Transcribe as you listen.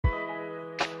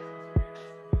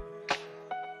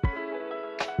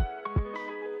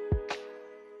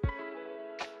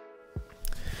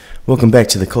Welcome back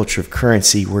to the Culture of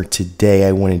Currency, where today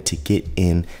I wanted to get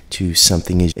into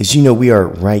something. As you know, we are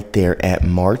right there at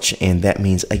March, and that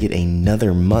means I get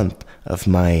another month of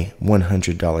my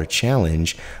 $100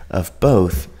 challenge of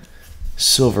both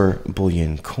silver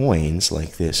bullion coins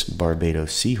like this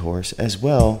Barbados seahorse, as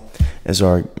well as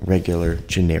our regular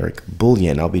generic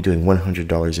bullion. I'll be doing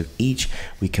 $100 of each.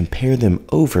 We compare them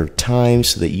over time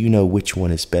so that you know which one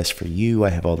is best for you. I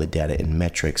have all the data and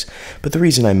metrics. But the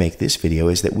reason I make this video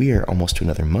is that we are almost to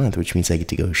another month, which means I get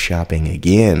to go shopping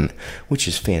again, which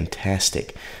is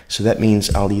fantastic. So that means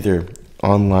I'll either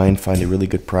online find a really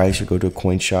good price or go to a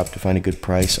coin shop to find a good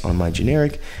price on my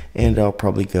generic, and I'll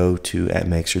probably go to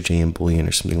APMEX or JM Bullion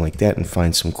or something like that and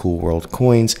find some cool world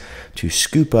coins to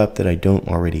scoop up that I don't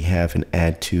already have and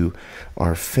add to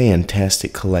our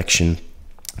fantastic collection.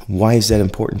 Why is that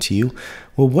important to you?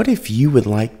 Well, what if you would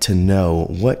like to know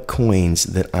what coins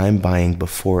that I'm buying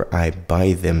before I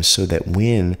buy them, so that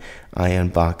when I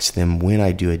unbox them, when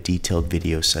I do a detailed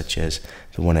video such as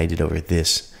the one I did over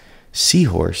this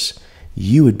seahorse,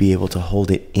 you would be able to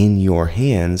hold it in your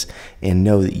hands and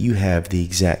know that you have the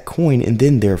exact coin, and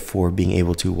then therefore being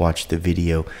able to watch the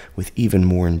video with even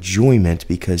more enjoyment,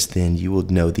 because then you will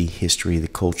know the history, the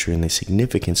culture, and the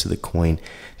significance of the coin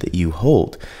that you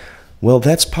hold. Well,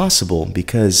 that's possible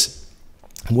because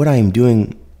what I am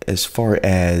doing as far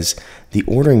as the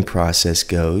ordering process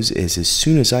goes is, as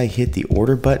soon as I hit the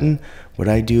order button, what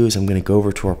I do is I'm going to go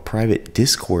over to our private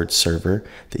Discord server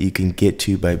that you can get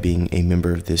to by being a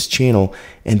member of this channel,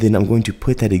 and then I'm going to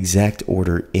put that exact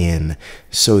order in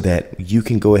so that you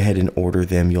can go ahead and order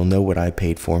them. You'll know what I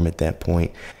paid for them at that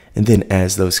point. And then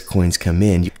as those coins come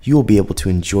in, you will be able to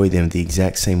enjoy them the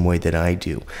exact same way that I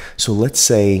do. So let's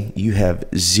say you have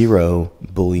 0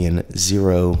 bullion,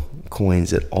 0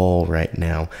 coins at all right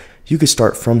now. You could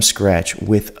start from scratch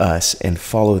with us and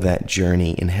follow that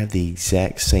journey and have the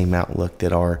exact same outlook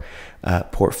that our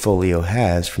portfolio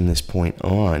has from this point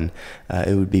on.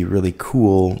 It would be really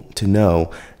cool to know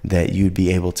that you'd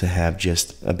be able to have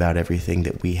just about everything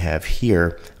that we have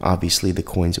here. Obviously, the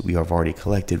coins that we have already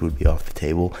collected would be off the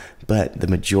table, but the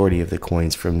majority of the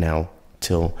coins from now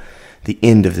till the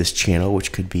end of this channel,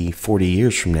 which could be 40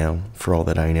 years from now, for all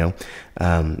that I know,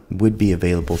 would be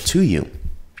available to you.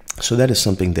 So that is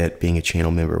something that being a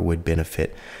channel member would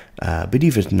benefit. But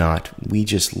even if not, we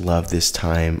just love this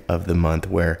time of the month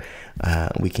where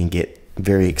we can get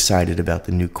very excited about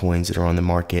the new coins that are on the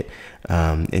market,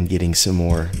 and getting some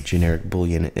more generic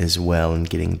bullion as well, and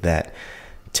getting that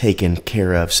taken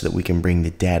care of so that we can bring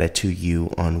the data to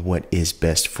you on what is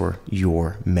best for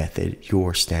your method,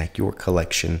 your stack, your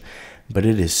collection. But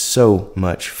it is so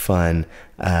much fun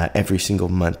every single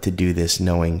month to do this,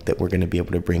 knowing that we're going to be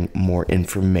able to bring more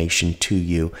information to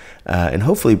you, and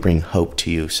hopefully bring hope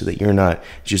to you, so that you're not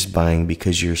just buying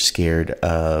because you're scared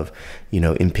of,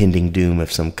 impending doom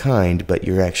of some kind, but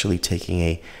you're actually taking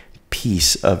a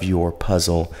piece of your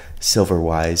puzzle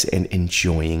silver-wise and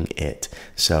enjoying it.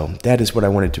 So that is what I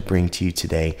wanted to bring to you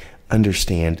today.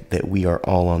 Understand that we are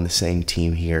all on the same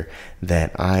team here,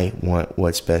 that I want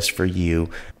what's best for you.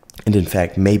 And in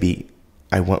fact, maybe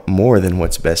I want more than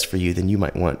what's best for you than you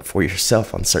might want for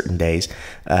yourself on certain days,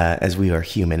 as we are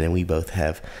human and we both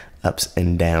have ups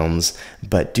and downs.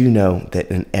 But do know that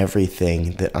in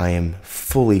everything that I am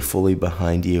fully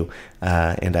behind you,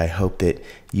 and I hope that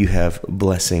you have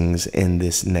blessings in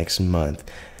this next month.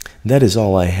 That is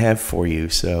all I have for you.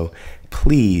 So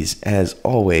please, as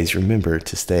always, remember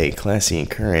to stay classy and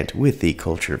current with the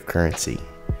culture of currency.